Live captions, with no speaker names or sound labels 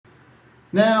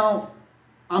Now,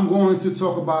 I'm going to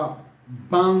talk about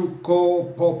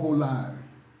Banco Popular.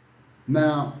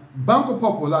 Now, Banco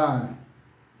Popular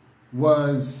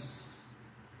was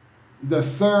the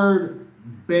third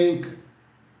bank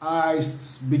I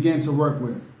began to work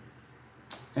with.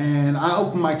 And I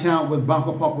opened my account with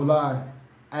Banco Popular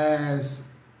as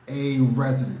a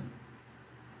resident.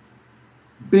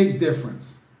 Big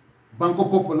difference. Banco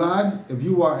Popular, if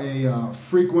you are a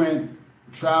frequent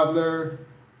traveler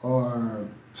or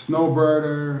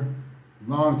snowbirder,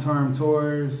 long-term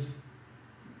tours,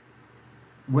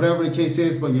 whatever the case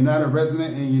is, but you're not a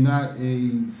resident and you're not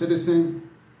a citizen,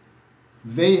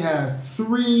 they have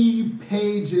 3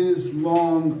 pages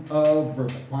long of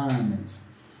requirements.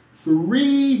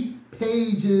 3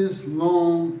 pages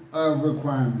long of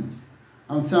requirements.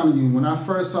 I'm telling you, when I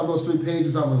first saw those 3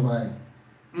 pages, I was like,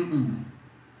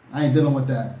 I ain't dealing with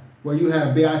that. Well, you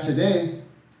have bocachica,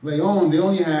 they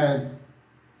only had,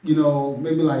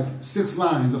 maybe like 6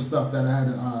 lines of stuff that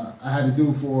I had to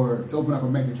do to open up a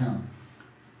bank account.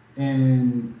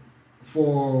 And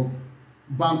for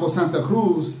Banco Santa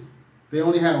Cruz, they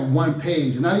only had 1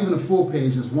 page, not even a full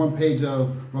page, just 1 page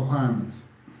of requirements.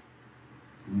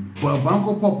 But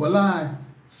Banco Popular,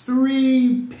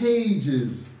 3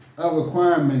 pages of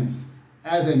requirements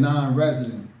as a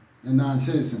non-resident and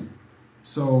non-citizen.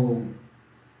 So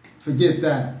forget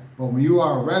that. But when you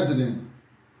are a resident,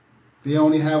 they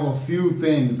only have a few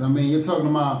things. I mean, you're talking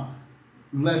about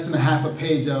less than a half a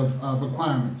page of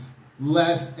requirements.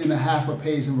 Less than a half a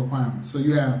page of requirements. So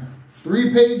you have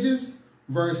 3 pages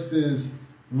versus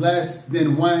less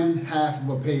than 1/2 of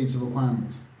a page of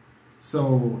requirements.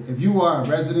 So if you are a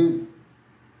resident,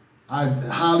 I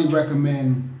highly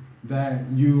recommend that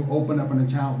you open up an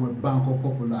account with Banco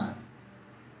Popular.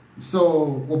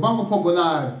 So with Banco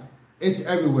Popular, it's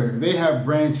everywhere. They have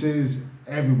branches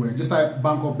everywhere, just like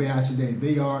Banco Bocachica.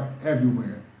 They are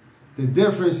everywhere. The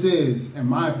difference is, in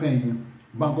my opinion,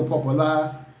 Banco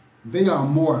Popular, they are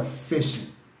more efficient.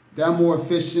 They're more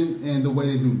efficient in the way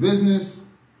they do business.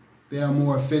 They are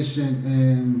more efficient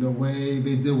in the way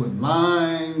they deal with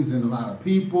lines and a lot of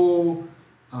people.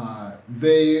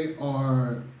 They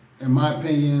are, in my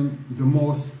opinion, the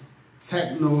most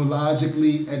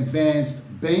technologically advanced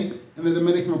bank in the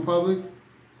Dominican Republic.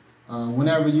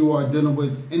 Whenever you are dealing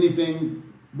with anything,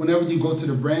 whenever you go to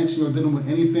the branch, you're dealing with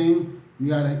anything,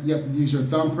 you have to use your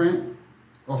thumbprint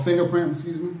or fingerprint,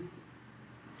 excuse me.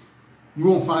 You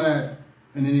won't find that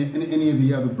in any of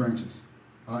the other branches,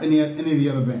 any of the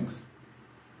other banks.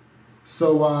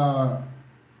 So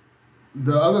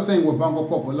the other thing with Banco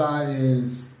Popular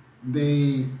is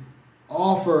they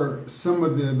offer some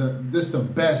of the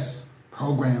best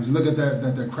programs. Look at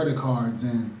their credit cards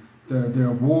and their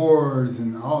awards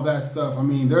and all that stuff. I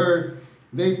mean,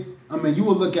 you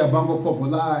would look at Banco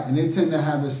Popular and they tend to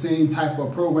have the same type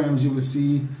of programs you would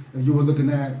see if you were looking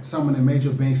at some of the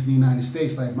major banks in the United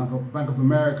States, like Bank of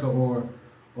America or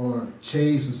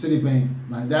Chase or Citibank.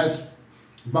 Like that's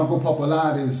Banco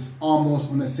Popular is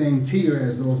almost on the same tier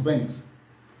as those banks.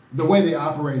 The way they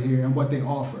operate here and what they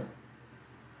offer.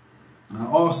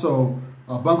 Also,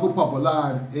 Banco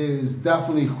Popular is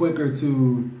definitely quicker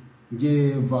to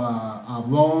give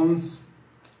loans,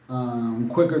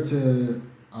 quicker to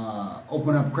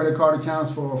open up credit card accounts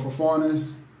for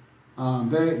foreigners.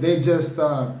 They just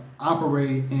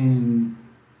operate and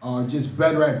are just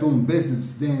better at doing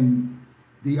business than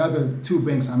the other 2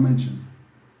 banks I mentioned.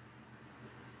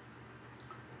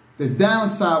 The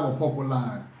downside with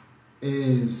Popular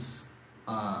is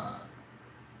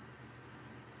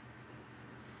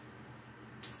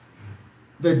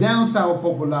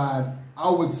I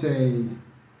would say,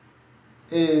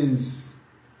 is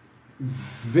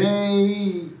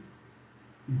they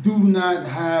do not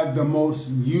have the most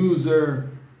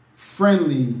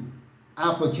user-friendly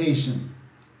application.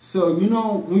 So,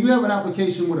 when you have an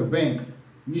application with a bank,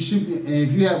 you should be, and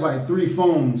if you have like 3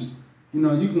 phones, you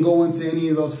can go into any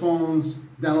of those phones,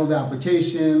 download the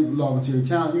application, log into your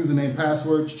account, username,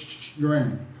 password, you're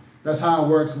in. That's how it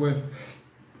works with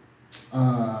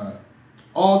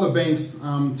all the banks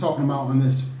I'm talking about in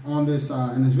this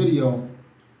video,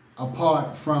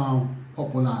 apart from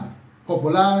Popular.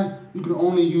 Popular, you can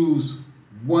only use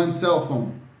 1 cell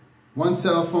phone. 1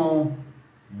 cell phone,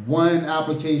 1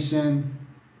 application,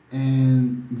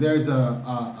 and there's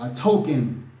a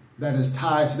token that is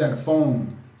tied to that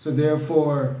phone. So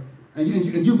therefore, and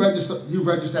you register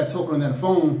that token on that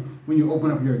phone when you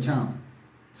open up your account.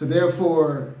 So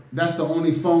therefore, that's the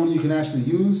only phone you can actually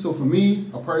use. So for me,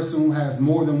 a person who has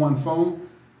more than 1 phone,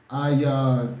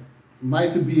 I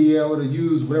like to be able to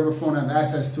use whatever phone I have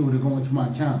access to go into my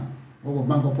account. Or with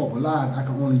Banco Popular, I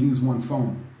can only use 1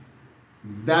 phone.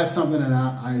 That's something that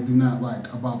I do not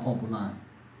like about Popular.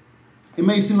 It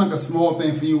may seem like a small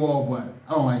thing for you all, but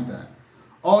I don't like that.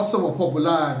 Also with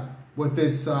Popular, with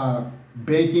this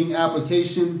banking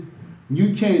application,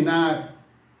 you cannot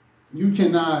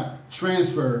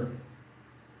transfer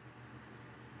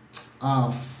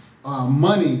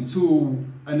money to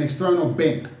an external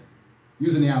bank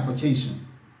using the application.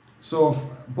 So,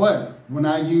 but when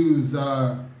I use,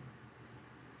 I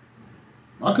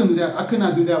couldn't do that. I could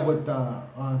not do that with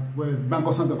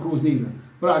Banco Santa Cruz neither.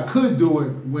 But I could do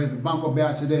it with Banco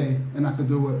BHD, and I could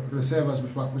do it with Reservas,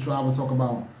 which I will talk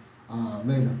about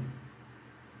later.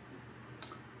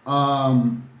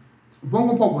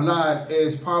 Banco Popular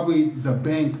is probably the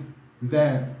bank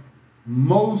that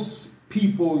most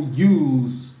people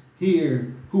use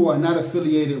here who are not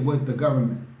affiliated with the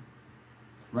government,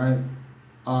 right?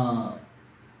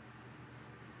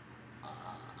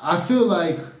 I feel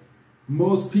like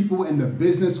most people in the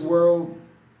business world,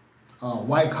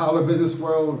 white collar business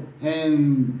world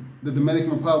in the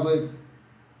Dominican Republic,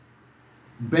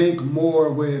 bank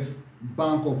more with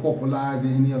Banco Popular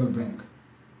than any other bank.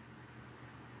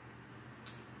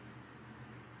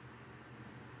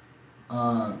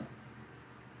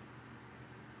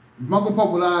 Banco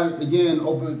Popular, again,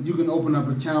 you can open up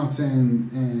accounts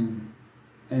in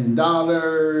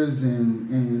dollars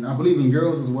and I believe in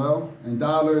euros as well, and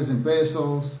dollars and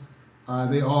pesos.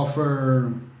 They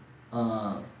offer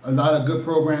a lot of good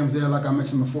programs there, like I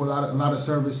mentioned before, a lot of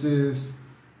services.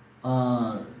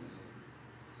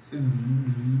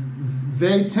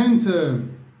 They tend to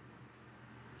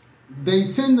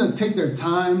take their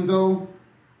time though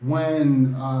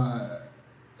when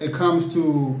it comes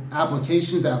to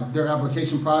application, their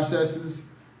application processes.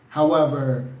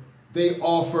 However, they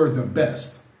offer the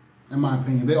best, in my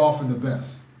opinion. They offer the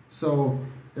best. So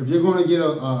if you're going to get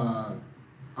a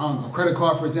credit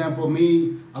card, for example,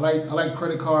 I like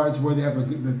credit cards where they have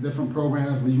the different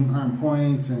programs where you can earn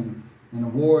points and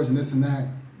awards and this and that.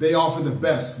 They offer the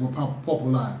best with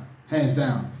Popular, hands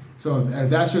down. So if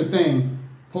that's your thing,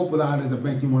 Popular is the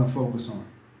bank you want to focus on.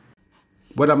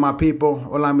 What up, my people?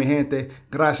 Hola, mi gente.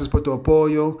 Gracias por tu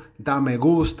apoyo. Da me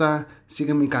gusta,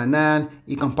 sigue mi canal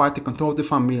y comparte con toda tu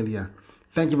familia.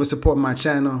 Thank you for supporting my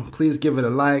channel. Please give it a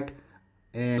like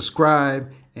and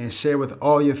subscribe and share with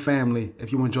all your family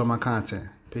if you enjoy my content.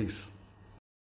 Peace.